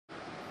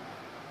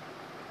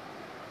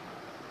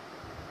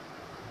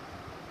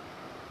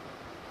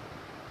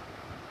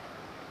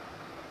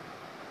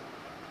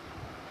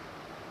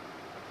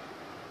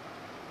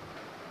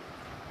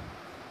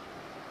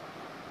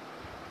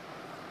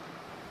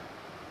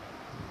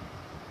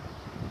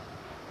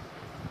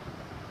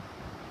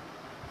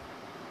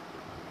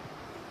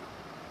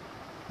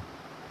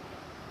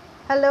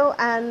Hello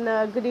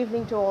and good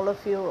evening to all of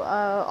you.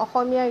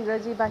 Asamiya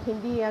ইংৰাজী বা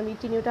হিন্দী আমি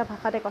তিনিওটা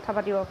ভাষাতে কথা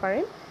পাতিব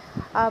পাৰিম।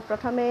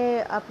 প্ৰথমে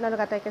আপোনালোক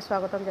আটাইকে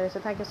স্বাগতম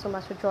জনাইছোঁ। Thank you so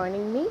much for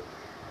joining me.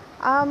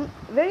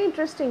 Very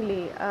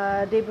interestingly,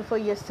 day before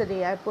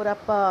yesterday, I put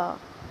up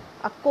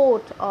a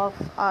quote of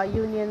our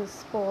Union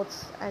Sports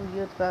and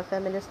Youth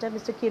Welfare Minister,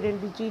 Mr. Kiran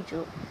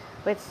Rijiju,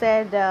 which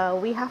said,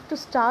 we have to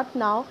start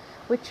now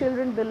with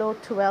children below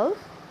 12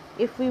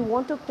 if we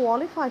want to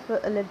qualify for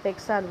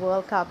Olympics and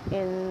World Cup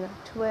in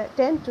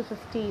 10 to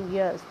 15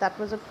 years. That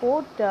was a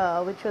quote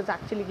which was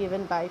actually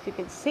given by, if you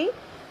can see,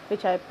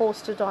 which I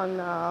posted on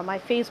my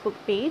Facebook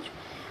page.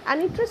 And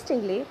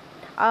interestingly,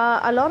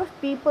 a lot of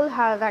people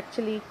have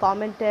actually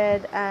commented,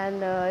 and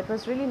it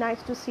was really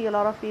nice to see a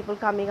lot of people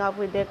coming up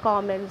with their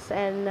comments,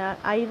 and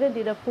I even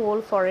did a poll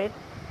for it,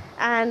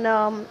 and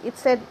it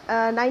said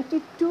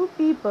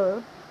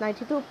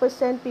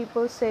 92%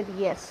 people said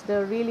yes, they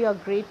really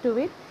agreed to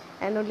it,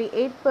 and only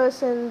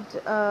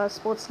 8%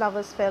 sports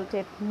lovers felt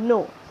it no.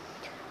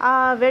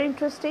 Very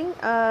interesting.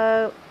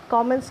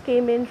 Comments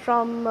came in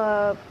from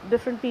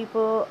different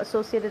people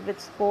associated with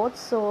sports.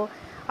 So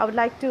I would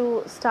like to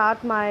start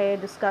my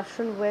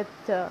discussion with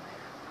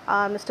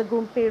Mr.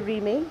 Gumpe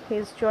Rime. He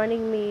is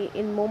joining me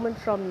in moment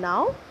from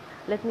now.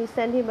 Let me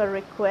send him a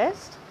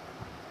request.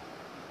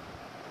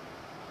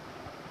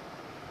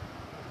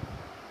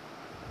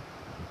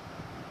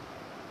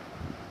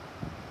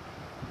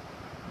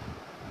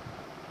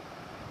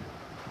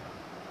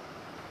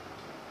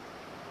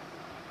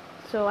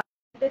 So I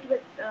did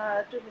with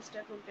to Mr.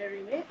 Gumpe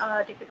Rime.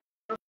 Take it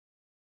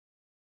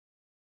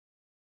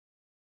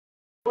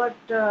what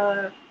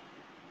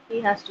he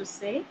has to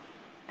say,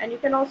 and you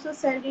can also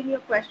send in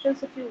your questions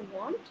if you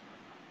want.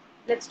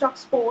 Let's talk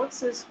sports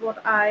is what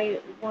I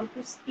want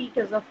to speak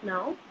as of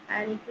now.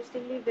 And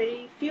interestingly,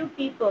 very few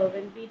people,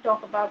 when we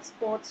talk about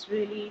sports,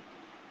 really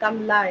come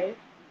live.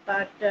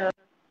 But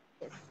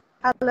yes.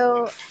 Hello,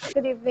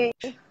 good evening.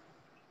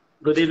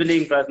 Good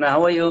evening, Pratna.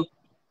 How are you?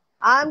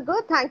 I'm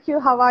good, thank you.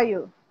 How are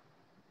you?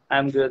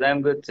 I'm good. I'm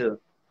good too.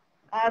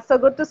 So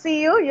good to see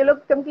you. You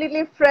look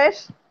completely fresh.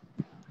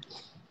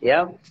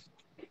 Yeah,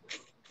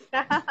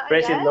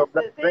 fresh in Yes,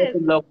 lockdown. it Fresh is.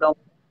 in lockdown.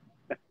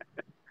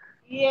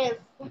 Yes.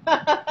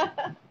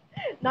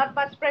 Not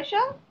much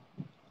pressure.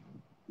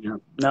 Yeah.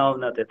 No,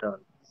 not at all.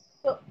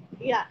 So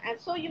yeah, and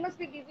so you must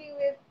be busy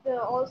with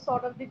all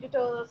sort of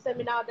digital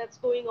seminar that's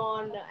going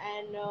on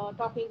and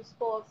talking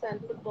sports and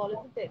football,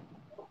 isn't it?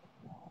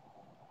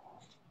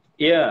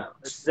 Yeah,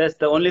 that's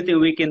the only thing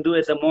we can do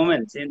at the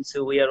moment since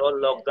we are all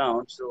Yes, locked down.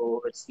 So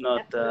it's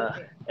not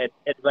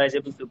absolutely.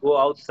 advisable to go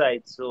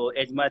outside. So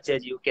as much as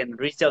you can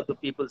reach out to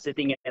people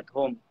sitting at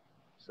home.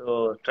 So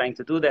trying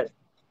to do that.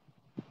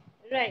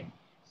 Right.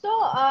 So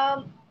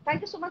thank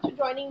you so much for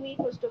joining me.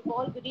 First of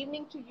all, good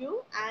evening to you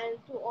and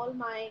to all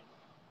my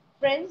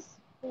friends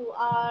who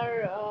are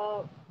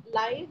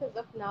live as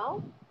of now.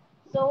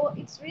 So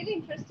it's really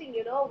interesting,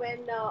 when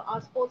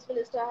our sports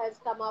minister has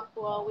come up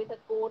with a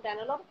quote, and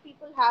a lot of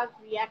people have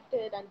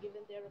reacted and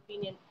given their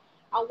opinion.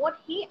 What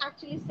he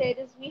actually said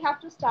is we have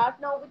to start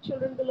now with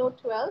children below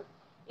 12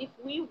 if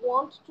we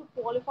want to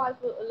qualify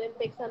for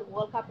Olympics and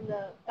World Cup in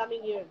the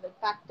coming years. In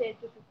fact, 10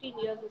 to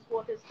 15 years is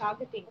what is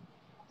targeting.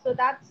 So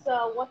that's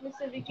what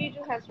Mr.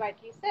 Rijiju has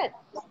rightly said.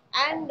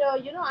 And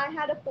I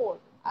had a poll.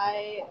 I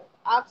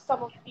asked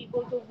some of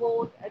people to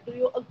vote. Do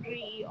you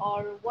agree, or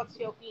what's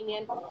your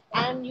opinion?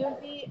 And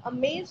you'll be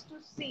amazed to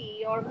see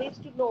or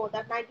amazed to know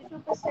that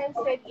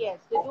 92% said yes,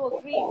 they do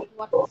agree with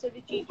what Mr.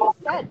 Rijiju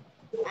said,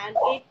 and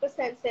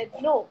 8% said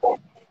no.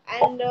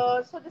 And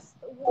so,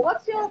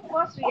 what's your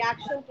first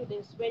reaction to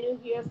this when you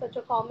hear such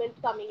a comment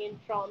coming in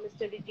from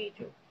Mr.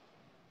 Rijiju?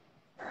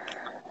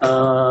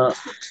 Uh,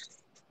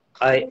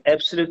 I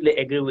absolutely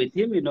agree with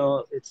him.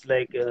 It's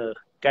like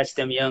catch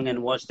them young and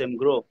watch them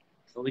grow.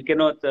 So we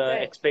cannot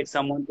Right. expect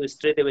someone to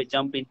straight away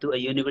jump into a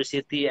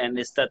university and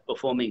start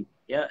performing,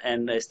 yeah,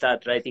 and start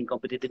writing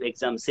competitive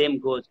exams. Same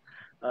goes.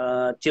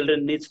 Children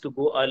needs to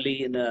go early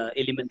in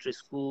elementary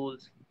schools,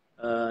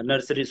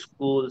 nursery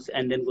schools,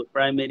 and then go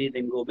primary,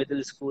 then go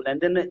middle school, and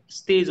then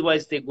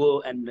stage-wise they go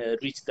and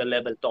reach the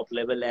level, top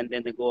level, and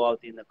then they go out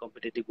in the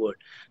competitive world.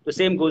 The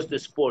same goes to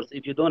sports.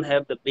 If you don't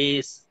have the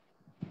base.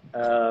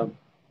 Uh,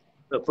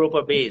 the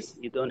proper base.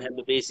 You don't have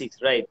the basics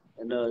right,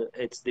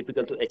 it's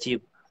difficult to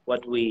achieve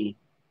what we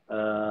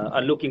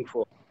are looking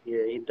for,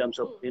 yeah, in terms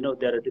of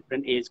there are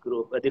different age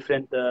group, a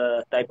different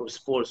type of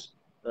sports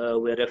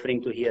we're referring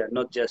to here,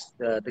 not just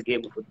the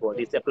game of football.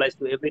 It applies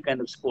to every kind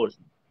of sports.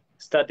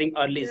 Starting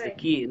early is the Right.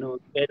 key.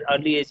 At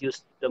early age,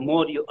 the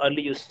more you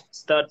early you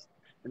start,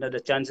 the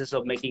chances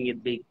of making it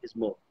big is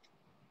more.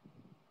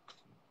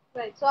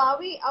 Right. So are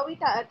we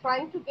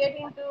trying to get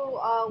into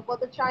what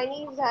the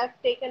Chinese have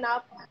taken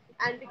up?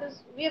 And because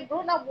we have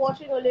grown up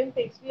watching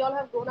Olympics, we all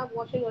have grown up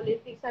watching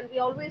Olympics, and we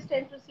always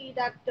tend to see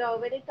that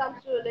when it comes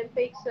to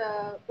Olympics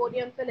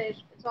podium finish,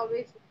 it's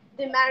always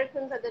the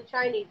Americans and the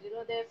Chinese.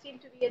 There seems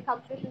to be a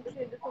competition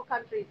between the two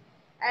countries.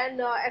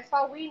 And as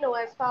far we know,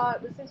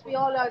 since we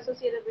all are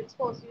associated with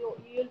sports,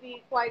 you'll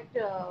be quite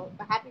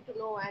happy to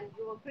know, and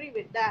you agree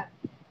with that,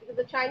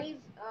 because the Chinese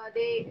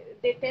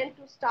they tend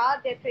to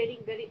start their training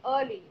very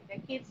early. Their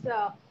kids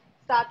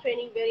start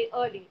training very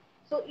early.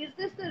 So is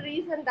this the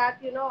reason that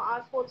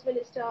our sports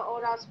minister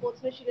or our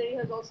sports machinery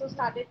has also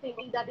started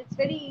thinking that it's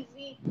very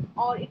easy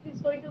or it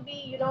is going to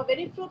be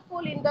very fruitful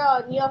in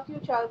the near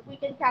future if we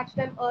can catch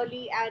them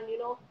early and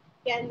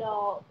can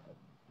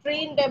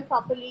train them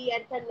properly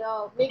and can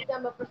make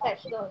them a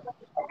professional.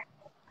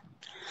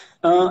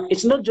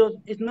 It's not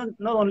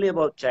only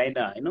about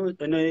China.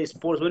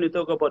 Sports. When you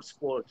talk about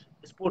sports,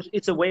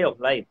 it's a way of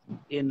life.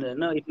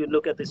 If you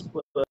look at this,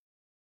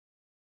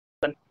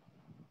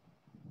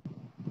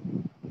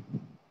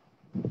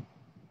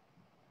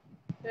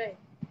 Right.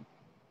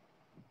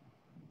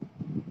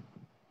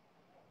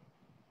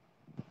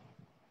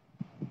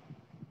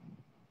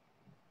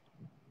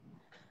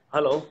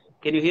 hello,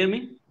 can you hear me?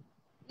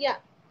 Yeah,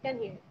 can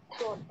hear.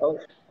 Go on.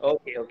 Oh,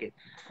 okay.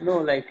 No,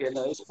 like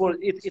sport,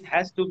 it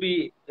has to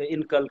be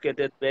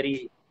inculcated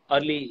very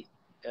early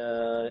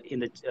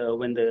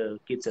when the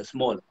kids are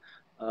small.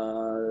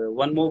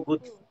 One more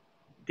good Hmm.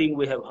 thing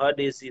we have heard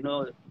is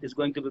is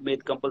going to be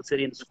made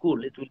compulsory in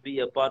school. It will be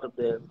a part of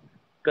the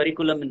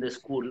curriculum in the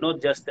school,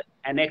 not just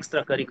an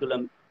extra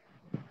curriculum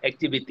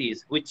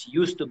activities which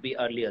used to be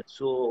earlier.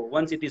 So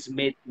once it is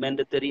made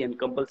mandatory and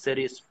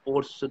compulsory,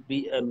 sports should be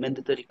a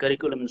mandatory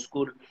curriculum in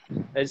school.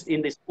 As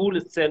in the school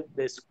itself,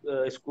 the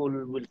school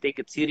will take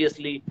it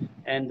seriously,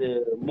 and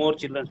more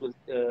children will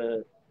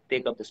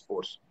take up the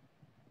sports.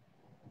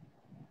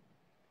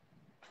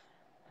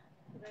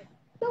 Right.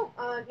 So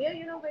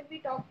here, when we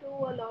talk to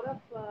a lot of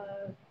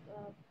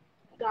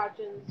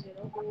guardians,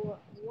 who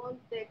want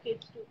their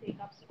kids to take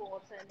up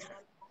sports and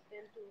want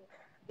them to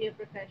be a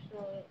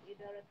professional,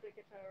 either a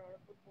cricketer or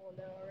a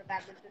footballer or a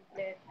badminton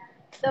player.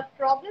 The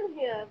problem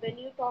here, when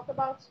you talk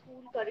about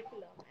school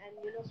curriculum and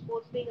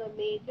sports being a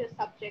major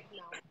subject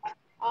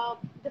now,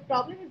 the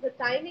problem is the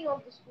timing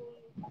of the school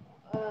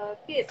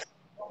kids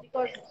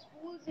because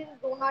schools in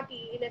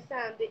Guwahati in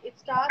Assam it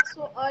starts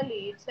so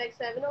early. It's like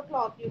 7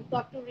 o'clock. You've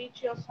got to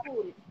reach your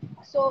school.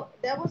 So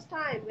there was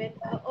time when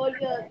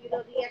earlier,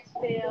 the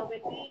ex-player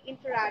when we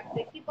interact,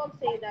 they keep on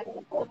saying that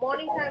the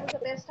morning time is the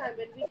best time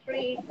when we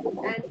train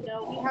and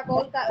we have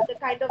all the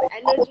kind of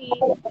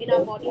energy in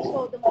our body.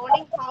 So the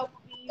morning half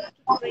we used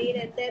to train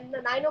and then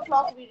the 9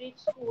 o'clock we reach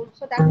school.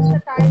 So that is the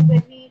time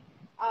when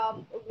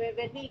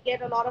we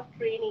get a lot of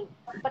training.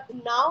 But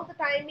now the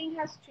timing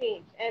has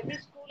changed. Every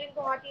school in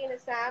Guwahati and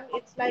Assam,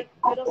 it's like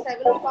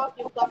 7 o'clock.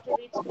 You've got to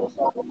reach school.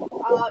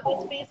 So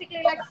it's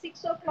basically like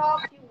 6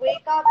 o'clock. You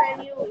wake up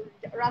and you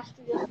rush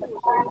to your school.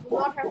 So you do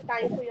not have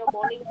time for your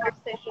morning half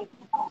session.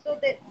 So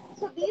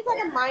these are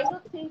the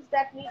minor things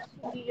that needs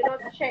to be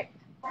checked,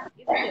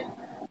 isn't it?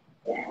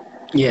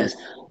 Yes.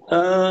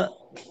 Uh,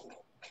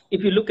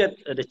 if you look at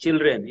the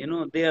children,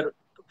 they are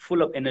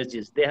full of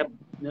energies. They have,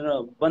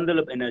 bundle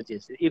of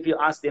energies. If you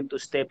ask them to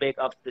stay back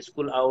after the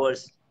school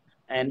hours,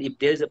 and if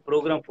there is a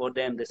program for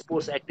them, the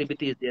sports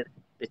activities there,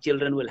 the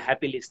children will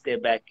happily stay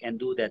back and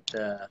do that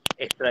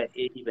extra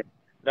event.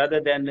 Rather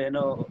than,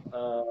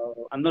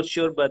 I'm not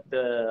sure, but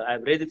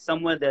I've read it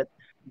somewhere that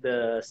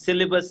the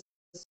syllabus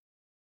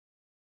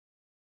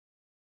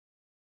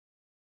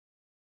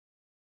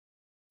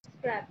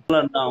Scrap,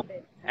 now, isn't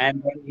it?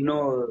 and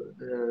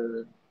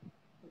then,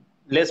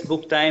 less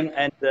book time,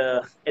 and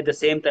at the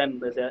same time,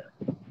 the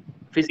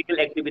physical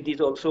activities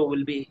also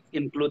will be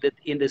included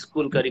in the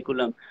school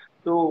curriculum.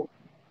 So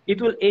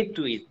it will aid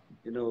to it.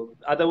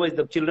 Otherwise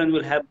the children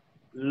will have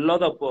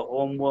lot of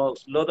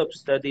homeworks, lot of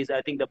studies.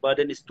 I think the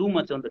burden is too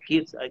much on the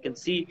kids. I can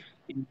see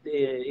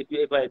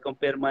if I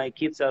compare, my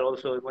kids are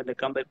also, when they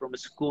come back from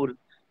school,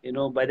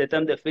 by the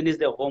time they finish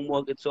their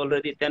homework, it's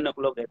already 10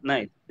 o'clock at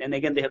night. And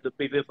again, they have to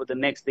prepare for the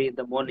next day in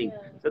the morning.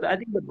 Yeah. So I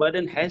think the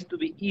burden has to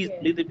be eased a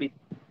Yes. little bit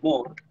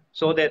more,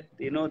 so that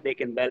they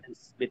can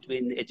balance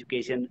between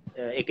education,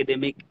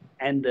 academic,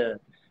 and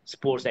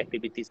sports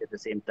activities at the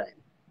same time.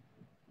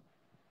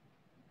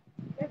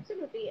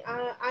 Absolutely.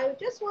 I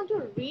just want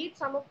to read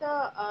some of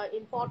the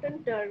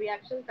important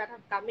reactions that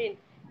have come in.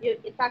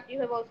 In fact, you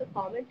have also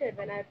commented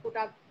when I put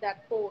up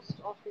that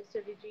post of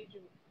Mr.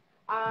 Rijiju.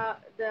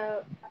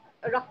 The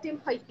Raktim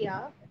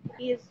Haitia,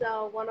 he is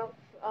one of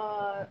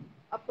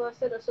a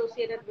person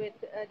associated with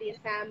the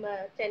Assam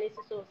Tennis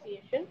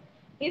Association.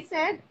 He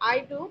said, I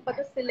do, but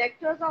the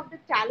selectors of the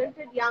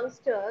talented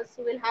youngsters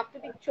will have to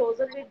be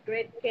chosen with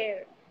great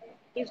care.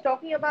 He's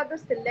talking about the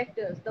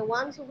selectors, the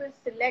ones who will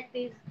select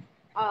these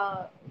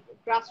uh,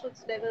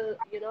 grassroots level,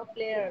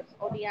 players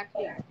or the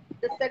athletes.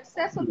 The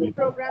success of the Mm.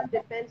 program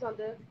depends on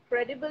the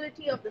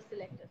credibility of the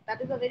selectors. That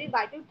is a very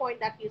vital point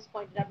that he has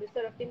pointed out,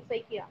 Mr. Rakim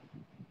Saikia,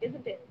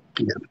 isn't it?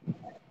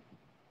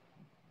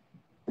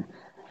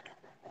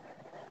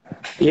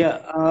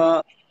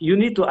 Yeah, you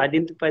need to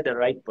identify the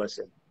right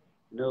person.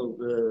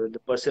 The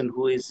person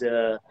who is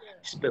Yeah.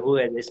 who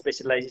has a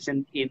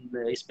specialization in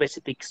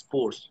specific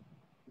sports.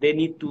 They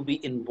need to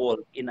be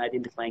involved in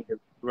identifying the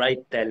right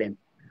talent,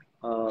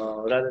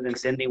 rather than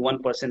sending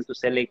one person to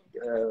select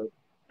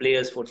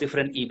players for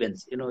different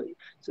events.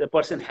 So the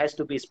person has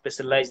to be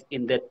specialized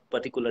in that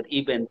particular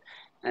event,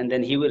 and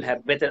then he will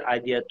have better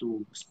idea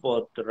to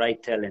spot the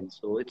right talent.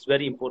 So it's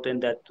very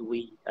important that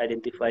we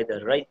identify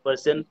the right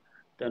person,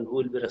 then who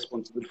will be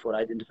responsible for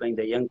identifying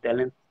the young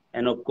talent,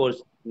 and of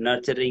course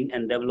nurturing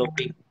and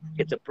developing.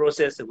 It's a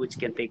process which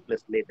can take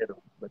place later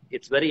on, but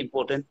it's very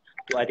important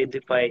to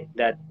identify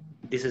that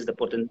this is the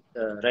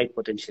right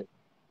potential.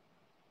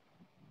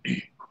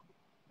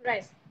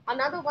 Right.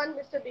 Another one,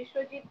 Mr.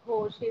 Vishwajit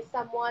Ghosh, he's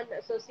someone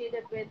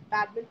associated with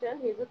badminton.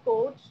 He's a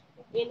coach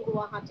in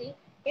Guwahati.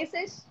 He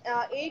says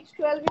age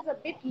 12 is a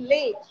bit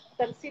late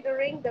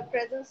considering the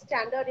present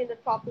standard in the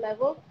top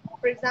level.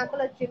 For example,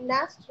 a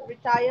gymnast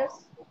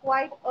retires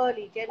quite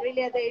early,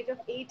 generally at the age of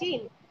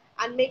 18,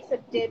 and makes a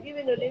debut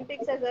in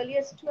Olympics as early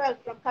as 12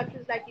 from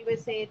countries like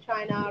USA,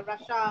 China,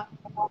 Russia.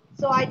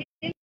 So ideally,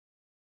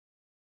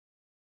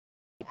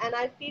 and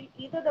I feel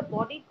either the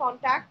body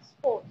contact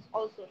sports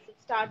also should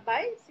start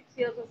by 6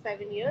 years or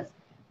 7 years,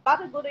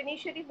 but a good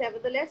initiative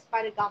nevertheless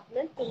by the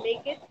government to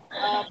make it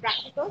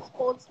practical.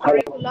 Sports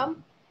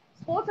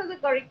as a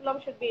curriculum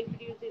should be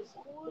introduced in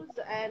schools,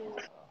 and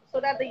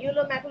so that the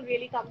yellow metal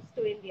really comes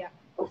to India.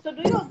 So,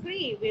 do you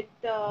agree with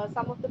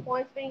some of the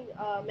points being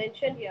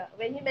mentioned here?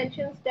 When he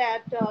mentions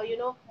that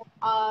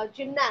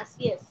gymnasts,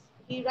 yes,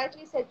 he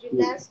rightly said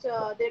gymnasts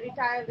they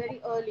retire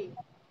very early.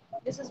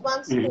 This is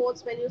one Mhm.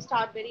 sports when you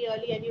start very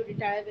early and you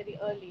retire very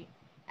early.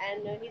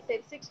 And he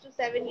said 6 to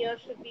 7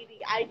 years should be the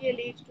ideal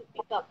age to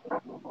pick up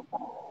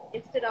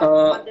instead of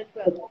Uh, under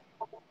 12.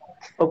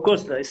 of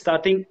course,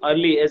 starting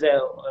early, as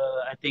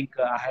I think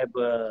I have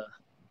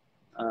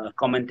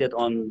commented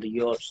on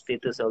your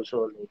status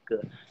also,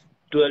 like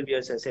 12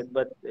 years, I said.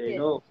 But,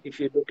 Yes. if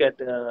you look at,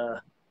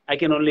 I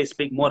can only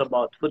speak more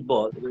about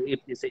football. If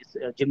this is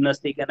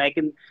gymnastic, and I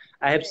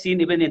have Right. seen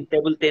even in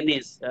table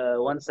tennis,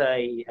 once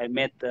I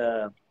met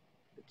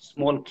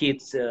small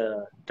kids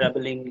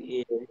traveling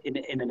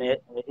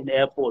in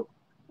airport,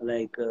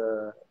 like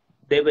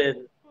they were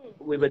Hmm.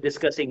 we were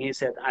discussing. He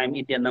said, I'm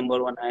Indian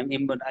number one, I'm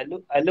Indian.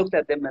 I looked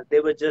at them, and they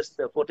were just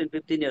 14,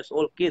 15 years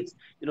old kids.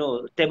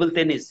 Table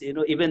tennis,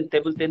 even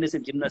table tennis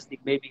and gymnastic,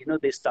 maybe,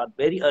 they start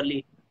very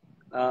early,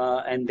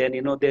 and then,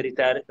 they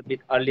retire a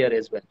bit earlier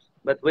as well.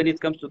 But when it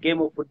comes to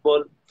game of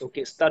football,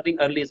 okay, starting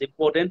early is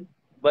important,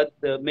 but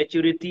the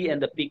maturity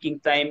and the peaking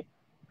time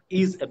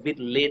is a bit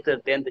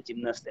later than the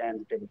gymnast and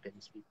the table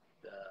tennis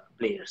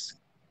players.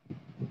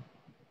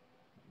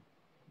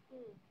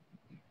 Hmm.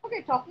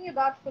 Okay, talking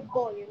about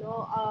football,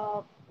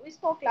 we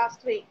spoke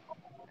last week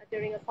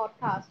during a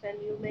podcast, and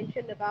you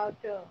mentioned about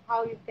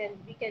how we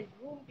can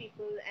groom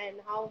people and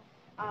how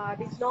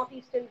these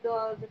northeastern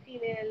girls, the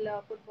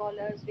female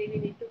footballers, really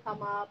need to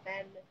come up,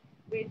 and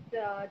with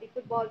the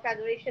football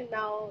federation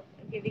now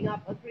giving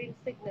up a green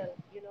signal,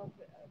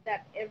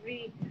 that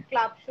every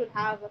club should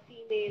have a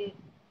female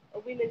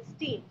women's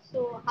team.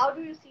 So, how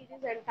do you see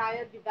this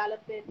entire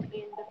development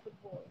in the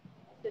football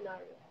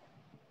scenario?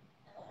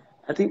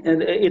 I think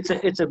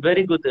it's a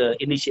very good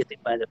initiative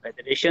by the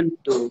federation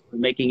to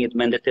making it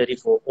mandatory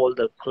for all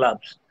the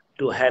clubs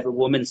to have a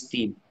women's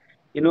team.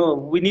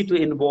 We need to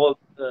involve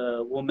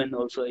women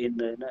also in.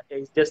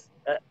 It's just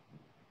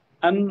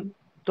I'm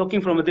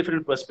talking from a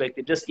different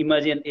perspective. Just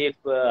imagine if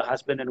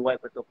husband and wife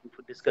are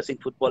discussing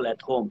football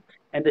at home,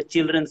 and the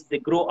children, they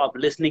grow up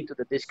listening to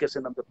the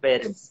discussion of the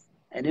parents,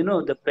 and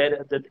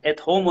at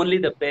home only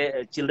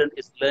the children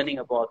is learning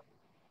about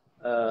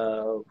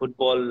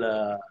football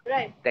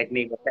Right.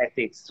 technique or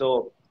tactics.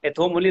 So at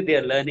home only they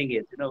are learning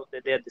it,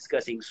 that they are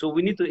discussing. So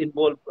we need to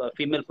involve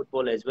female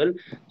football as well.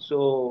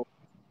 So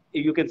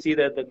you can see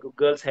that the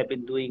girls have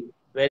been doing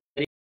very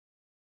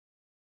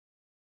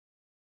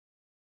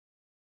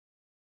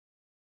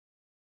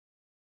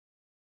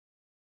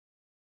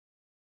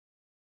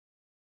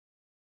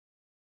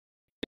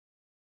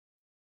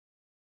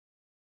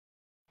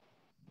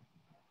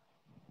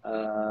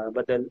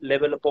but the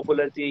level of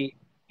popularity,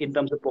 in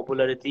terms of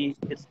popularity,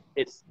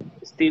 it's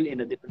still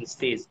in a different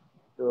stage.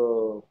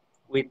 So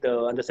with the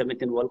under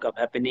 17 World Cup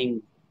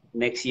happening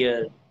next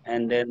year,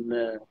 and then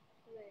Right.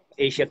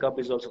 Asia Cup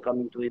is also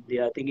coming to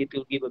India, I think it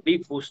will give a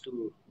big boost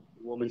to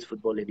women's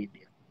football in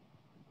India.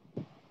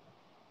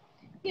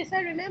 Yes,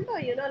 I remember,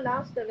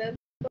 last November,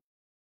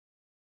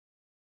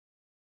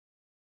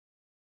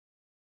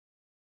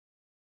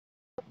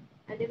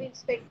 and they were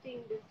inspecting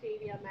the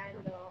stadium,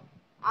 and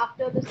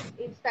after this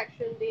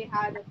inspection, they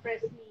had a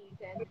press meet,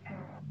 and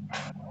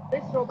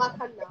Miss Roma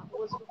Khanna, who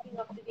was looking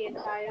after the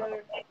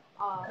entire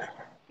uh,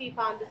 FIFA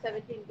Under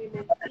 17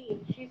 women's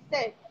team, she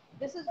said,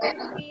 "This is going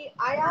to be."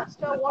 I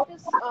asked her, "What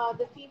is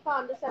the FIFA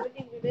Under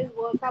 17 Women's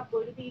World Cup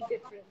going to be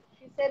different?"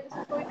 She said, "This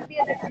is going to be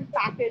a different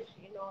package.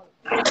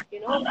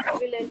 You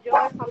will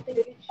enjoy something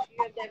which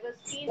you have never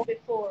seen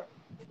before.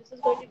 This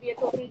is going to be a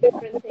totally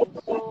different thing."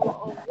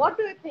 So, what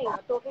do you think?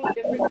 A totally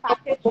different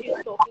package she's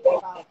talking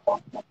about.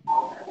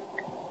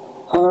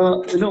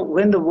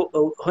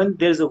 When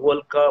there's a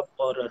World Cup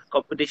or a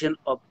competition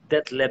of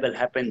that level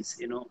happens,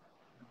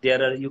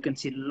 you can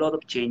see a lot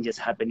of changes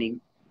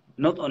happening,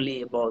 not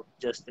only about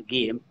just the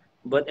game,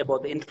 but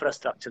about the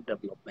infrastructure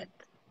development,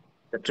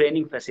 the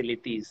training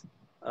facilities,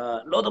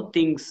 a lot of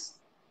things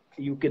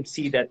you can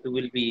see that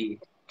will be.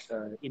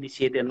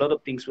 initiate, and a lot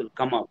of things will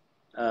come up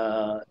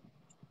uh,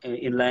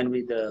 in line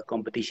with the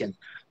competition.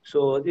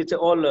 So it's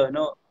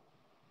all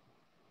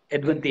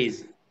advantage.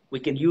 We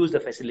can use the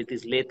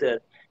facilities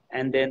later,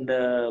 and then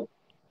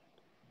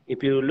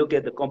if you look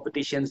at the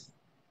competitions,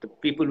 the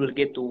people will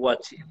get to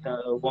watch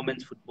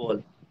women's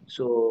football.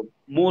 So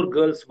more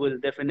girls will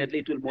definitely,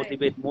 it will Right.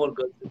 motivate more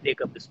girls to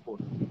take up the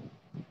sport.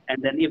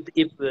 And then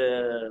if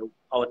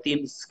our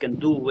teams can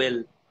do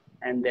well,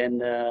 and then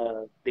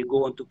they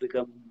go on to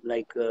become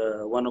like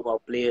one of our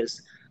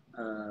players,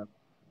 uh,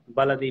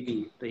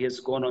 Baladevi, he has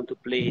gone on to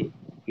play.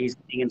 He's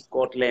playing in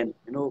Scotland,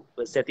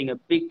 setting a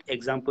big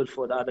example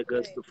for the other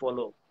girls Right. to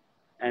follow.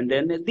 And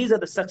then these are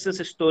the success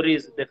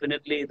stories.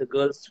 Definitely, the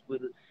girls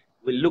will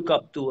look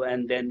up to,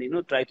 and then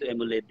try to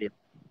emulate them.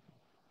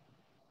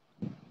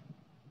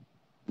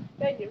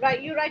 Right,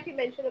 right. You rightly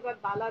mentioned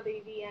about Bala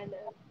Devi and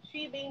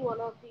she being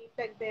one of the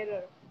flag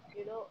bearer.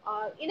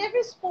 In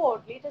every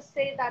sport, let us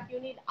say that you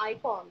need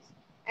icons.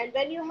 And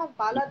when you have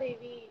Bala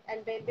Devi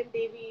and Benden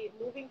Devi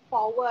moving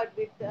forward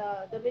with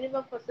the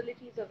minimum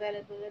facilities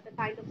available and the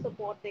kind of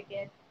support they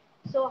get,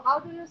 so how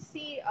do you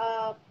see,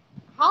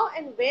 how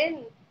and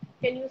when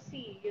can you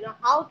see,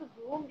 how to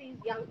groom these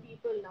young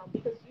people now?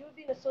 Because you've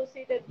been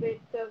associated with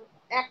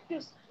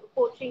active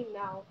coaching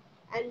now,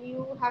 and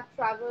you have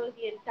traveled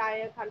the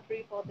entire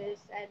country for this,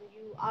 and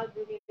you are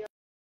grooming your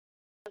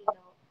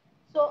now.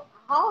 So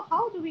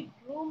how do we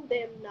groom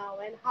them now,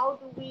 and how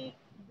do we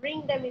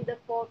bring them in the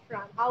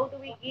forefront? How do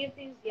we give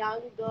these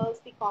young girls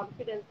the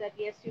confidence that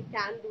yes, you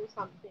can do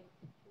something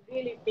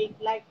really big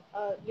like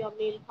your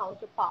male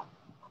counterpart?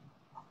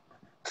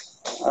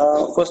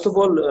 First of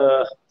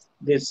all,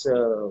 this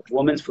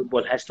women's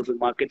football has to be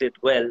marketed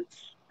well,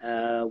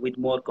 with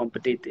more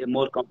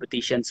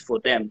competitions for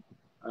them.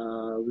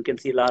 We can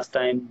see last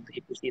time,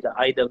 if you see the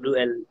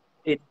IWL,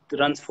 it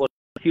runs for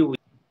a few weeks.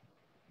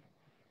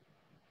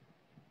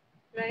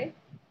 Right.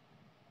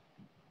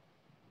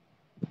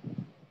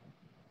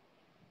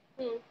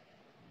 Hmm.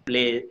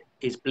 Play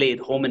is played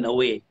home and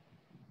away,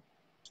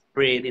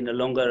 played in a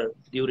longer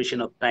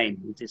duration of time,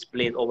 which is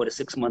played over a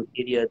 6 month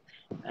period.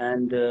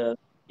 And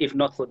if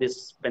not for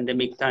this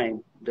pandemic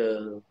time,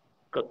 the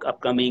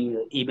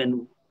upcoming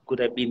event could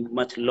have been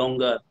much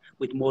longer,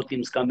 with more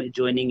teams coming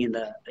joining in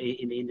the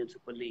Indian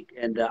Super League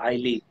and the I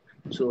League.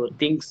 So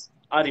things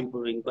are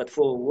improving. But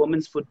for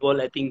women's football,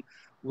 I think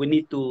we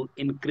need to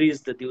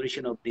increase the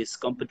duration of this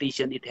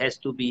competition. It has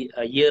to be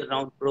a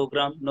year-round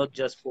program, not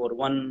just for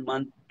 1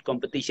 month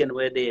competition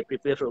where they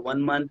prepare for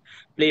 1 month,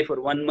 play for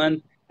 1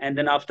 month, and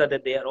then after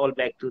that they are all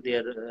back to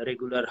their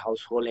regular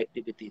household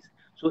activities.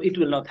 So it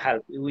will not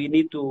help. We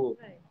need to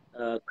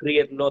Right.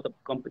 create a lot of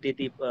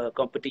competitive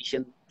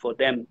competition for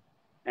them,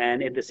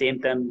 and at the same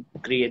time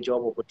create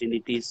job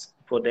opportunities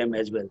for them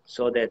as well,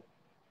 so that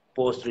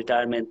post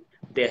retirement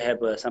they have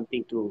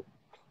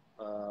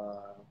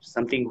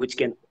something which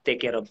can take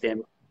care of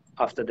them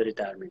after the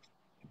retirement.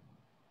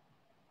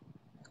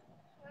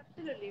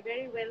 Absolutely,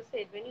 very well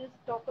said. When you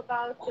talk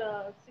about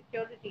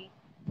security,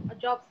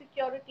 job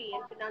security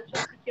and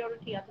financial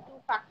security are the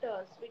two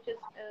factors which is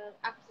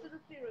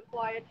absolutely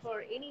required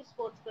for any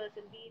sports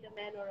person, be it a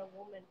man or a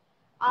woman.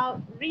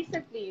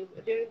 Recently,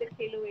 during the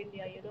Khelo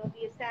India, the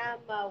Assam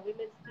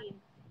women's team,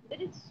 they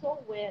did so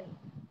well.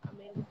 I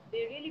mean,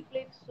 they really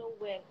played so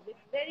well with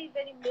very,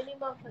 very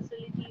minimum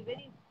facility,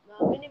 very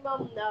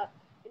minimum,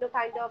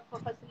 kind of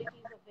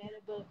facilities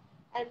available.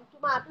 And to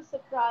my utter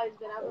surprise,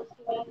 when I was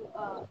doing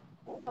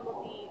some of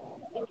the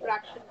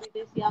interaction with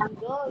these young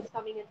girls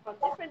coming in from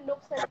different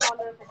nooks and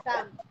corners of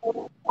Assam,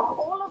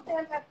 all of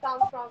them have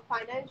come from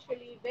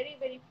financially very,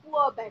 very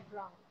poor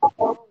backgrounds,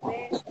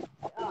 where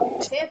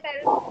their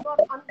parents do not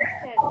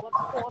understand what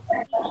sport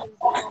is.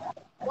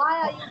 Why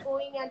are you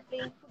going and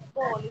playing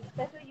football? It's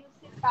better you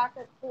sit back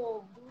at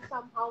home, do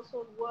some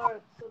household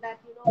work so that,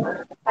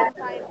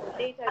 sometime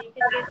later you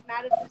can get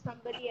married to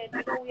somebody and,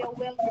 you're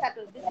well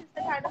settled. This is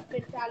the kind of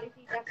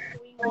mentality that's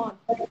going on,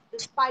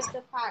 despite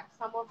the fact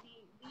some of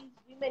these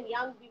women,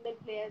 young women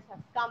players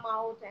have come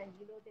out and,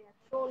 they have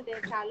shown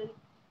their talent.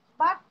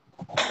 But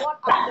what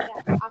after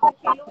that? After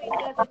Khelo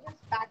India, they're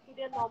just back to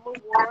their normal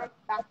work,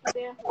 back to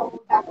their home,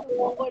 back to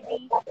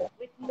poverty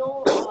with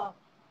no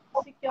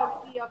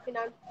security or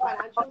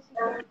financial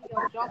security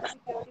or job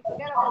security.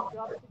 Forget about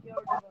job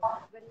security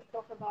when we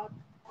talk about,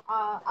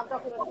 I'm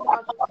talking about the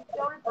financial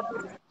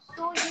security.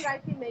 So you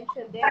rightly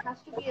mentioned there has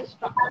to be a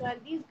structure,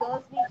 and these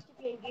girls needs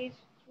to be engaged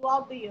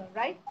throughout the year,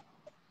 right?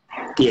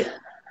 Yeah.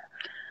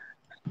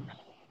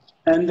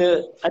 And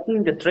I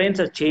think the trends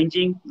are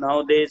changing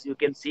nowadays. You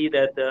can see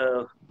that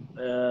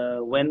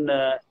when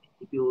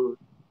if you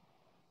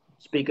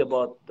speak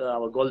about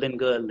our golden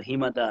girl,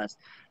 Hima Das.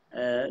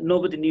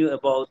 Nobody knew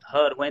about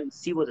her when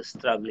she was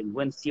struggling,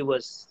 when she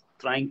was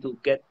trying to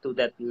get to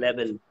that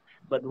level.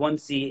 But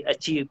once she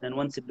achieved and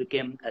once she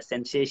became a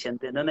sensation,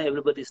 then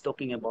everybody is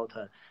talking about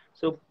her.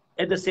 So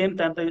at the same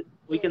time,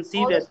 we Yes. can see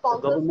All the that the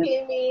sponsors government,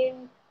 came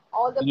in,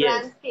 all the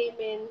yes, brands came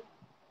in.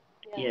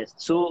 Yeah. yes.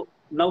 So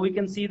now we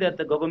can see that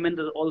the government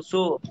is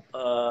also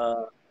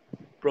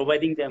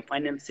providing them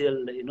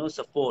financial,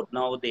 support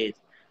nowadays.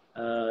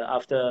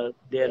 after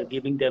they're Yes,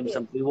 giving them yes.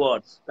 some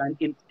rewards, and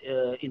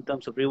in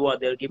terms of reward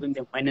they're giving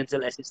them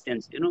financial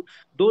assistance.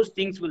 Those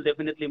things will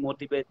definitely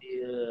motivate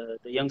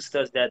the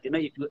youngsters, that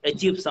if you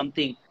achieve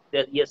something,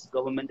 that yes,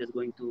 government is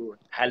going to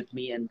help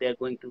me and they're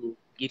going to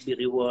give me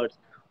rewards,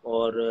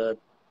 or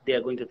they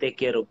are going to take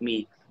care of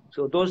me.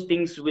 So those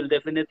things will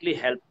definitely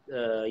help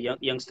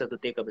youngster to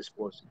take up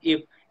sports.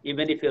 If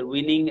even if you're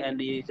winning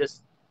and you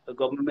just the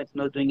government's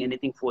not doing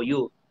anything for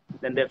you,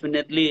 then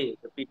definitely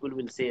the people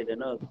will say that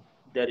no,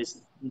 there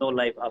is no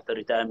life after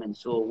retirement.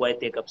 So why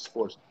take up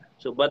sports?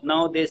 So, but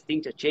nowadays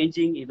things are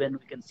changing. Even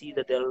we can see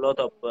that there are a lot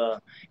of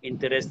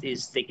interest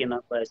is taken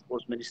up by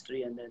sports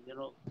ministry, and then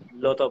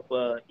lot of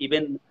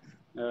even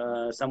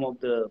some of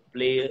the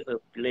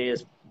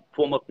players,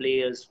 former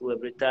players who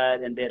have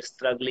retired and they're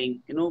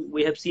struggling.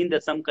 We have seen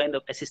that some kind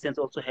of assistance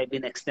also have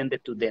been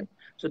extended to them.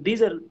 So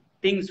these are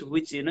things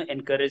which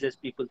encourages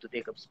people to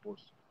take up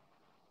sports.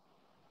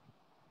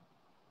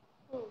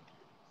 Hmm.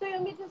 So you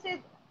mean to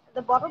say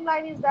the bottom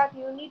line is that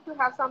you need to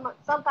have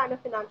some kind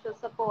of financial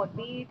support,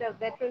 be it a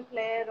veteran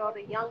player or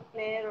a young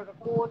player or a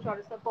coach or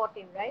a support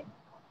team, right?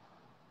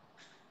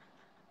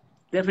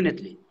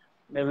 Definitely.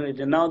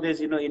 Definitely.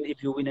 Nowadays,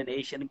 if you win an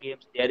Asian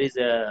Games, there is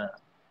a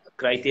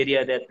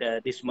criteria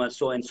that this much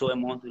so and so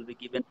amount will be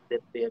given to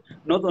that player.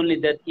 Not only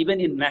that, even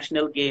in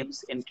national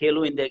games and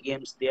Kelo India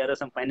games, there are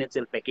some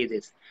financial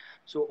packages.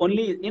 So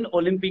only in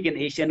Olympic and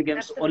Asian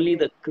Games, only Absolutely.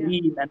 the Yeah.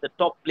 cream and the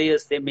top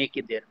players they make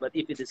it there. But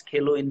if it is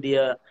Kelo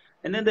India,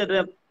 and then there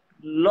are a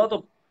lot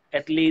of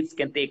athletes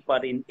can take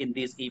part in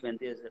these events.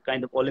 There's a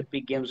kind of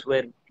Olympic games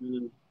where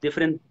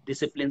different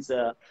disciplines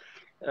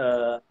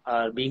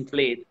are being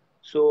played.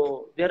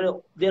 So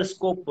there's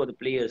scope for the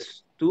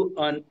players to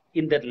earn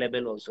in that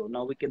level also.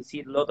 Now we can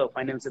see a lot of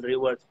financial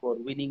rewards for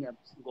winning a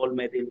gold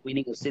medal,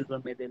 winning a silver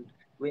medal.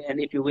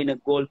 And if you win a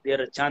gold, there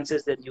are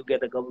chances that you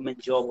get a government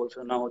job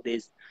also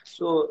nowadays.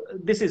 So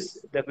this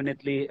is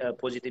definitely a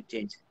positive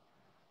change.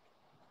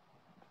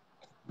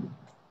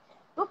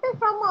 Okay,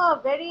 from a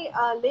very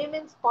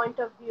layman's point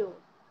of view,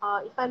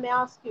 if I may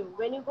ask you,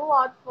 when you go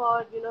out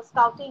for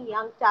scouting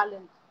young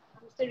talent,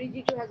 Mr.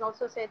 Rijitu has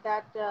also said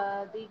that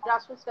the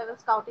grassroots level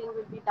scouting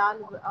will be done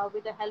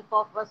with the help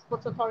of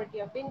Sports Authority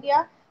of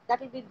India. That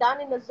will be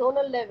done in a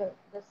zonal level.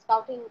 The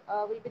scouting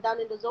will be done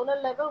in the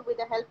zonal level with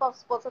the help of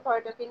Sports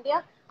Authority of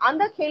India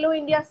under Khelo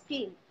India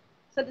scheme.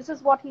 So this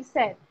is what he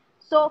said.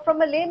 So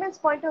from a layman's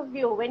point of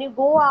view, when you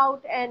go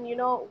out and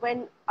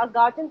when a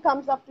guardian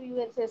comes up to you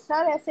and says,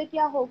 "Sir, ऐसे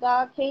क्या होगा?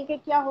 खेल के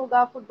क्या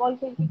होगा? Football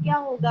खेल के क्या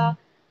होगा?"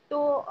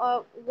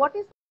 So what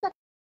is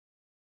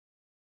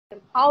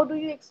how do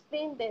you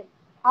explain them?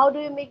 How do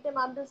you make them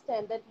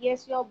understand that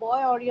yes, your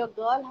boy or your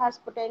girl has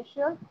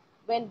potential?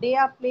 When they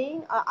are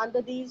playing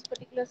under these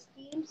particular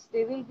schemes,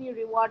 they will be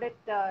rewarded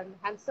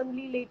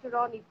handsomely later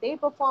on if they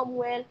perform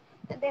well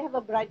and they have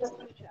a brighter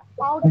future.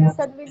 How do you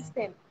convince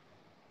them?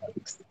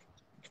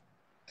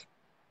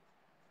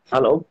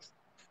 Hello.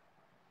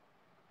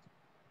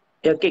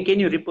 Yeah, okay, can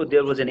you repeat?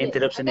 There was an Yes, I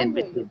interruption can in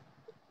hear you. between.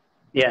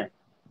 Yeah.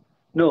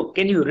 No,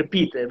 can you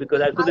repeat?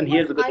 Because I I couldn't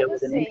hear was because I there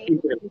was was an saying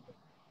interruption.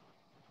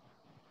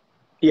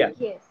 Yeah.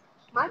 yes.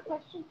 My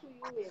question to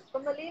you is,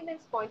 from a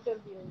layman's point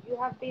of view, you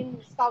have been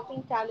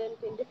scouting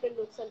talent in different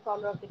nooks and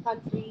corners of the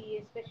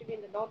country, especially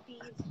in the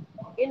northeast,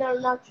 in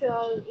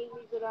Arunachal, in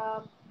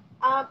Mizoram.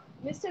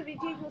 Mr.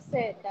 Vijay who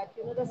said that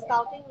the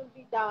scouting will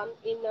be done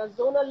in a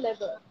zonal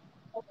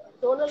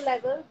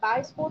level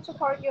by Sports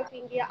Authority of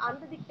India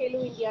under the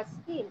Khelo India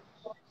scheme.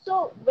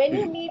 So when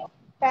you meet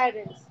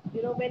parents,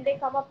 when they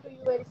come up to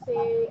you and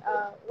say,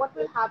 what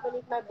will happen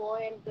if my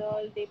boy and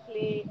girl they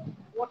play?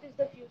 What is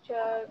the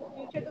future?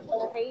 Future to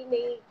कुछ है ही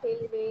नहीं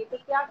खेल में तो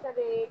क्या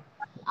करे?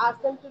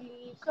 Ask them to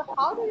leave. So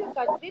how do you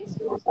convince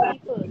those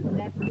people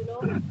that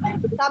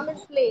come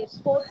and play?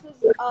 Sports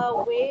is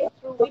a way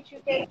through which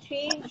you can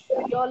change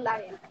your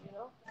life.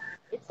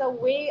 It's a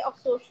way of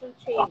social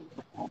change.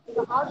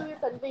 So how do you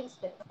convince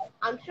them?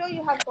 I'm sure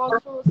you have gone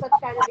through such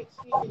kind of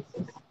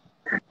experiences.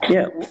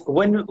 Yeah,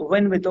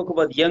 when we talk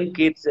about young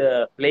kids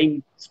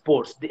playing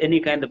sports, any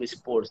kind of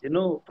sports,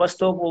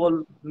 first of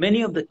all,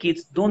 many of the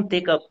kids don't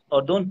take up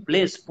or don't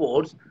play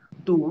sports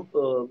to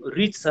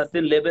reach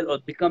certain level or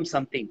become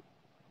something.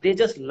 They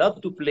just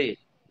love to play.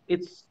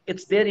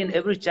 It's there in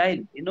every child.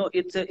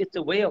 It's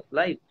a way of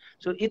life.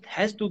 So it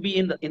has to be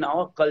in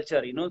our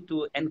culture,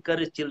 to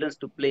encourage children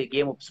to play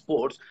game of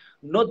sports,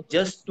 not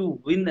just to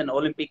win an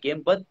Olympic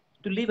game, but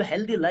to live a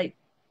healthy life.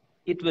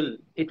 It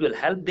will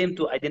help them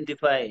to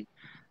identify.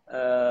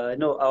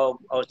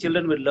 Our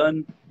children will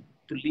learn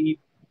to live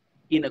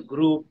in a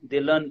group. They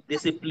learn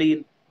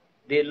discipline.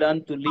 They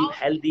learn to live How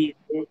healthy.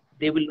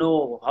 They will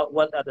know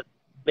what are the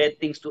bad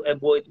things to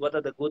avoid, what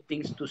are the good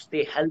things to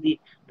stay healthy.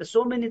 There's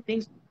so many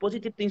things,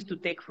 positive things to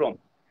take from.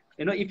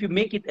 If you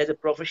make it as a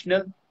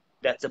professional,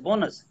 that's a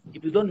bonus.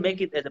 If you don't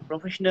make it as a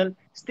professional,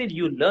 still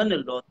you learn a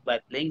lot by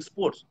playing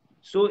sports.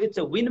 So it's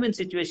a win-win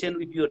situation.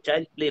 If your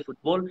child play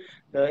football,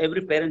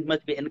 every parent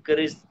must be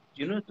encouraged,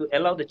 to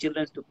allow the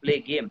children to play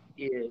game.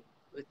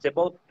 It's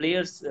about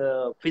players'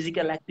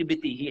 physical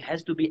activity. He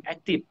has to be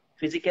active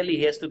physically.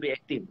 He has to be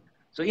active.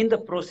 So in the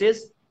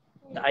process,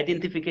 the Mm.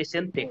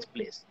 identification takes Mm.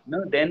 place.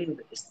 Then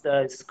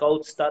the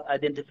scouts start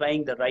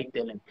identifying the right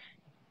talent.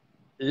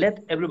 Let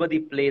everybody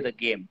play the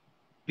game,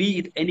 be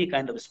it any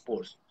kind of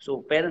sports.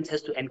 So parents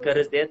has to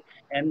encourage Mm. that,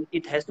 and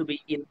it has to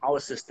be in our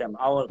system,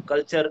 our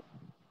culture.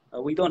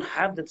 We don't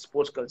have that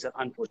sports culture,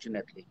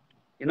 unfortunately.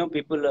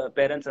 People,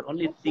 parents are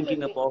only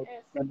thinking Absolutely. about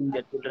Yes. sending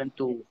their children Yes.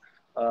 to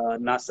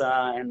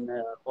NASA and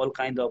all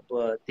kind of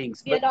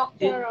things. Be a But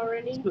doctor it, or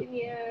an so,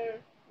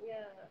 engineer.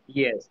 Yeah.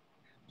 yes,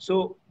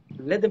 so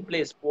let them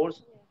play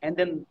sports, and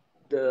then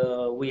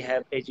we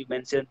have, as you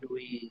mentioned,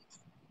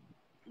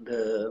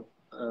 the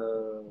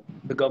uh,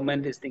 the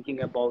government is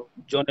thinking about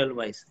zonal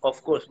wise.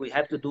 Of course, we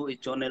have to do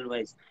it zonal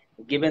wise.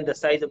 Given the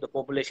size of the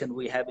population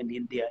we have in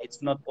India,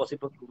 it's not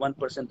possible for one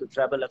person to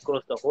travel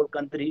across the whole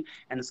country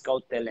and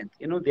scout talent.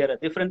 There are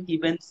different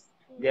events.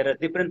 There are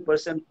different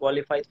person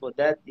qualified for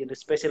that,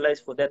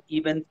 specialized for that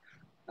event,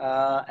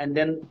 and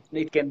then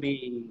it can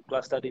be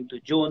clustered into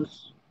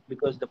zones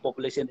because the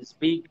population is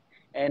big.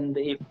 And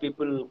if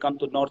people come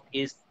to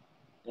Northeast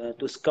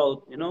to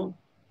scout,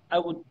 I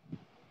would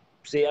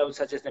I would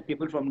suggest that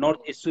people from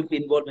Northeast should be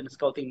involved in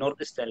scouting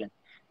Northeast talent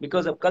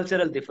because of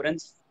cultural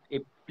difference.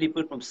 If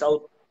people from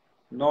South,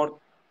 North,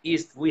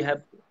 East, we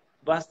have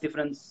vast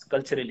difference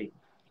culturally.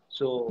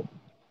 So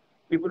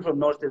people from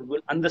Northeast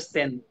will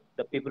understand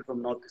the people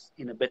from Northeast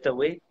in a better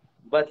way,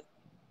 but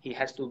he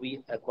has to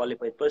be a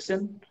qualified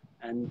person.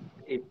 And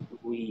if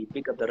we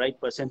pick up the right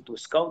person to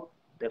scout,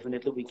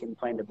 definitely we can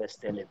find the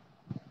best talent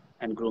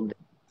and groom them.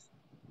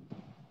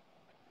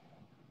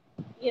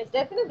 Yes,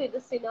 definitely. The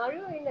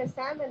scenario in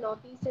Assam and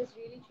Northeast has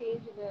really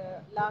changed in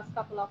the last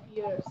couple of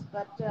years.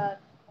 But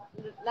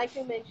like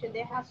you mentioned,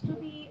 there has to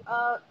be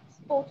a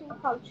sporting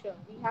culture.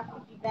 We have to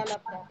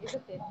develop that,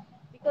 isn't it?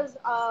 Because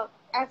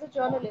as a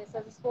journalist,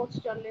 as a sports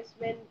journalist,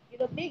 when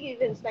big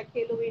events like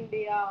Halo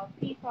India,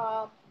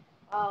 FIFA,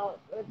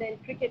 then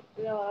cricket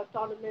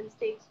tournaments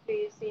takes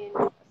place in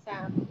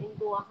Assam, in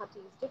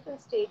Guwahati,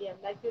 different stadium.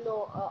 Like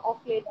of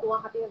late,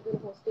 Guwahati has been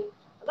hosting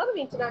a lot of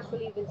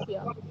international events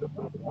here.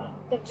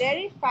 The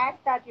very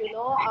fact that you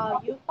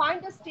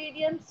find the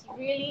stadiums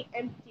really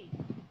empty.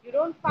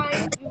 You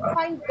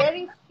find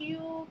very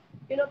few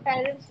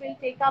parents will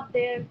take up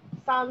their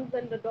sons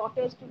and the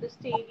daughters to the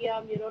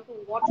stadium to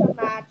watch a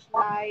match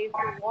live,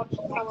 to watch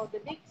some of the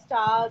big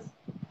stars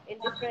in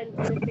different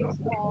Olympic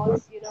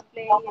sports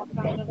playing in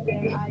front of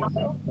their eyes.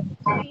 So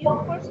you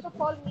first of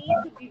all need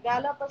to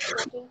develop a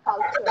sporting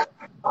culture.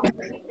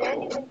 Only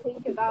then you can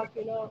think about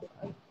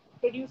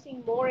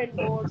producing more and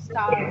more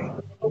stars in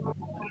the near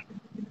future.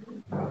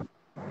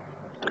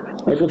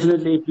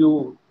 Definitely, if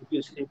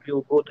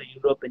you go to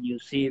Europe and you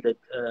see that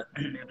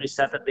every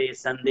Saturday,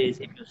 Sundays,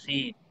 if you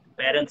see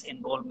parents'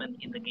 involvement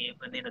in the game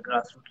and in the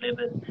grassroots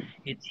level,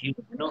 it's huge.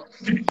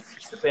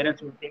 The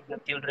parents will take their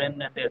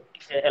children and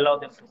allow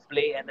them to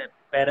play, and the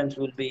parents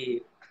will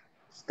be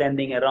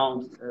standing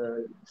around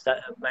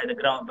by the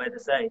ground, by the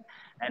side,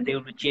 and they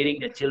will be cheering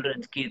their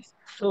children's kids.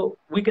 So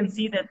we can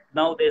see that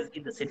nowadays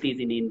in the cities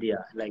in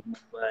India, like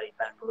Mumbai,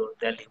 Bangalore,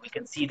 Delhi, we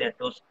can see that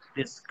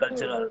this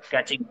culture Hmm. are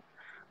catching.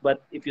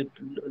 But if you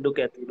look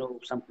at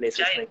some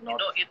places like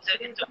North,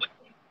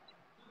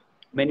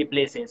 many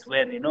places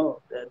where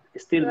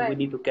still we Right.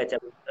 need to catch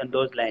up on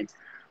those lines.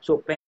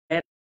 So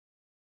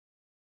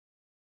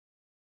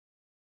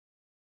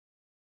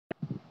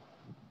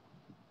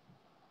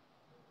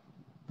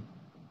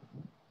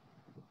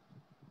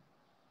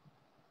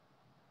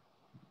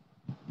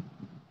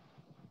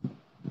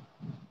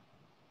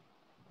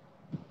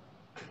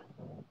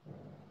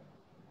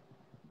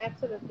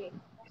Absolutely.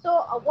 So,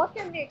 what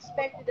can we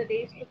expect in the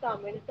days to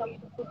come when it comes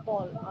to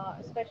football?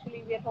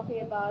 Especially, we are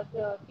talking about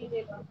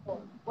female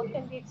football. What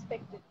can be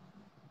expected?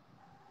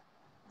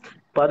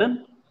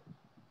 pardon,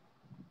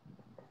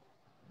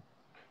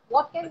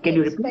 What can be can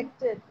you repeat?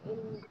 expected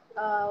in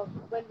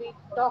when we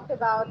talk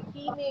about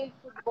female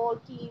football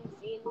teams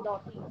in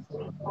Northeast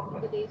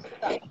in the days to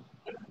come?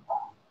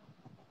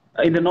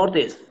 In the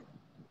Northeast.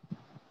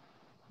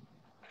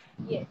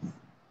 Yes.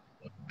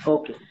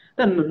 Okay.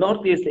 Then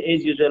Northeast,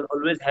 as usual,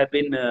 always have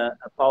been a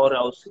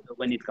powerhouse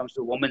when it comes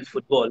to women's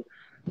football.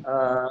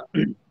 Uh,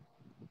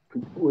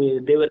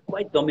 they were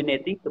quite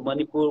dominating. The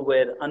Manipur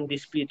were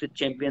undisputed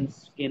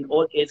champions in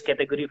all age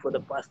category for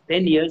the past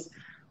 10 years.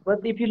 But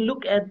if you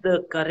look at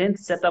the current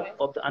setup Right.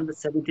 of the under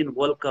 17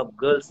 World Cup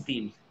girls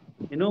teams,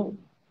 you know,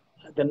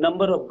 the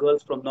number of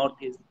girls from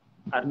Northeast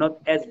are not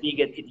as big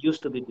as it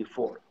used to be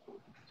before.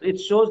 So it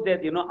shows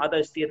that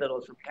other states are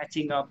also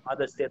catching up,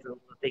 other states are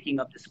also taking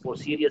up the sport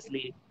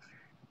seriously,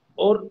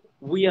 or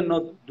we are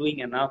not doing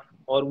enough,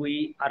 or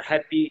we are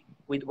happy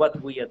with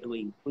what we are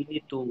doing. We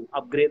need to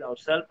upgrade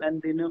ourselves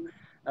and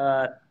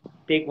uh,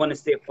 take one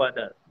step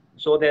further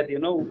so that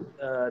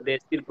they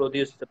still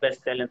produce the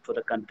best talent for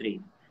the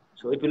country.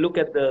 So if you look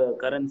at the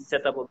current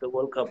setup of the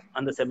World Cup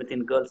under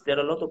 17 girls, there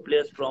are a lot of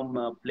players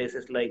from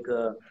places like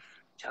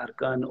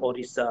Jharkhand,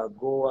 Orissa,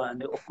 Goa,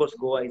 and of course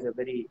Goa is a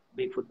very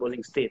big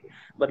footballing state.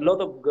 But a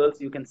lot of girls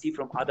you can see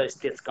from other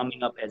states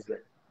coming up as well.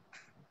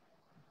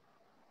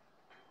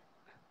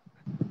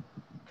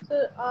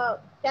 So,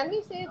 can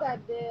we say that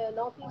the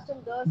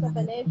northeastern girls have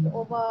an edge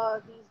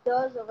over these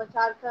girls over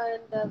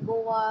Jharkhand,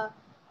 Goa,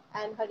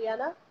 and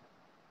Haryana?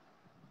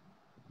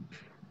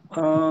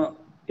 Uh,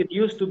 it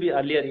used to be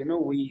earlier,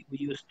 we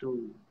used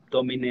to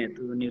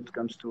dominate when it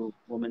comes to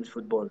women's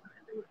football.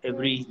 Hmm.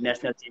 Every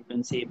national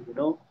championship,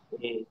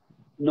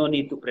 no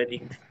need to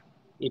predict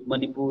if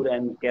Manipur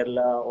and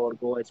Kerala or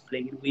Goa is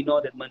playing. We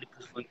know that Manipur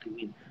is going to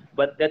win,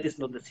 but that is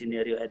not the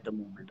scenario at the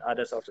moment.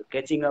 Others also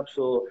catching up,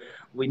 so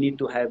we need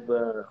to have,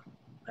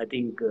 I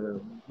think,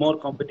 more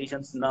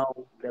competitions now,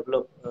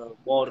 develop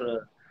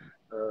more.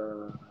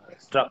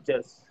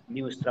 Structures,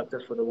 new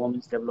structures for the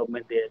women's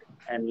development there,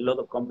 and a lot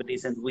of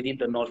competition within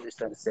the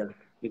northeastern itself.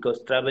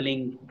 Because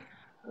traveling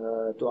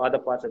to other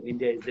parts of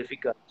India is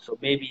difficult. So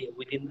maybe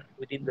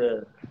within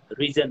the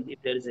region,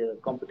 if there is a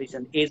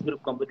competition, age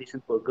group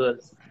competition for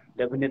girls,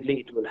 definitely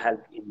it will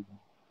help in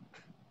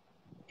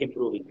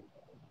improving.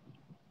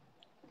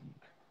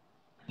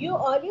 You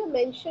earlier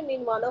mentioned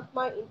in one of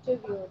my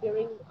interview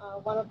during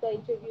one of the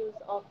interviews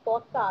of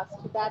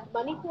podcast that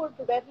Manipur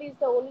probably is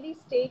the only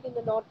state in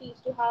the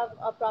northeast to have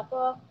a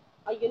proper,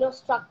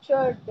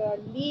 structured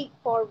league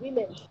for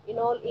women in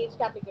all age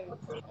categories.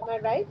 Am I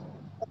right?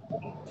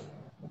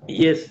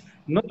 Yes,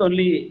 not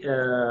only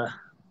that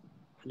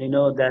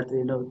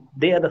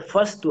they are the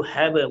first to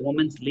have a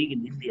women's league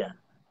in India.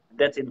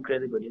 That's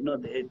incredible.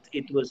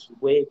 It was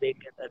way back,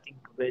 I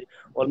think,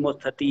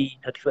 almost 30,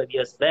 35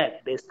 years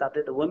back. They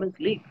started a women's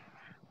league.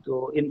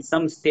 So in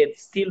some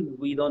states, still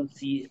we don't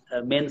see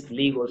a men's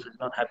league. Also, is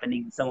not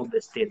happening in some of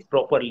the states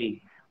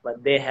properly.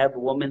 But they have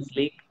women's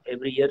league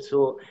every year.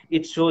 So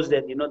it shows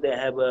that they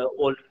have a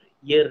all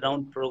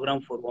year-round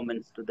program for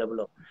women to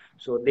develop.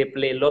 So they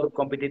play a lot of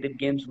competitive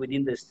games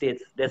within the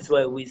states. That's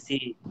why we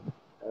see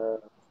uh,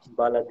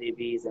 Bala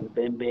Devis and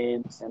Bem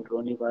Bems and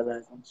Roni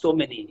Balas and so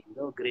many,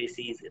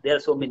 Gracies. There are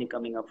so many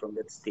coming up from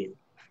that state.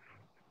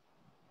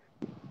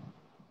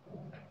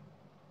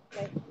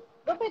 Right.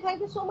 Gopal,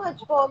 thank you so much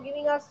for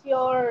giving us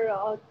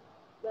your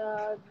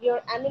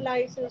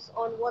analysis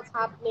on what's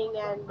happening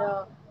and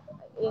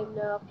in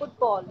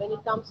football when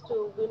it comes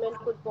to women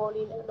football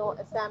in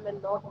Assam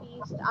and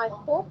Northeast. I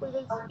hope we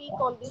will speak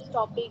on this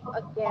topic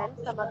again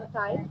some other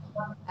time.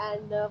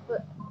 And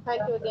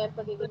thank you again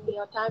for giving me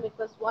your time. It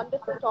was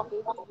wonderful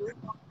talking to you.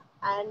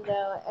 And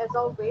as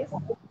always,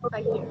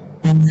 thank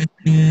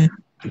you.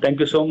 Thank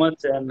you so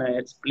much, and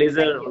it's pleasure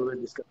Thank you.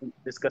 always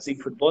discussing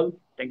football.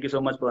 Thank you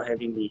so much for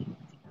having me.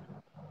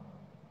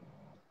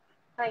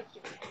 Thank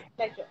you.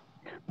 Pleasure.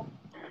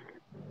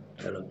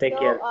 Chalo, take So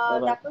care. Bye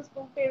bye. that was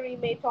Gumpe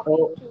Rime talking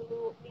Oh,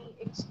 to me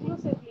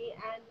exclusively,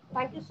 and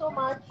thank you so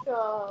much,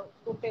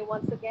 Gumpe,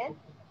 once again.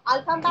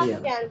 I'll come back yeah,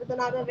 again with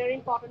another very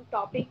important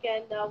topic,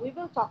 and we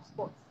will talk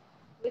sports,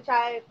 which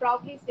I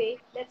proudly say,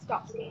 let's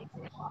talk sports.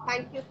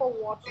 Thank you for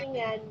watching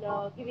and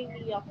giving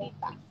me your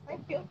feedback.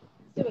 Thank you.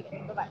 See you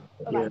again. Bye bye.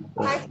 Bye bye. yeah.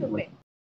 Thanks, Bye. Gumpe.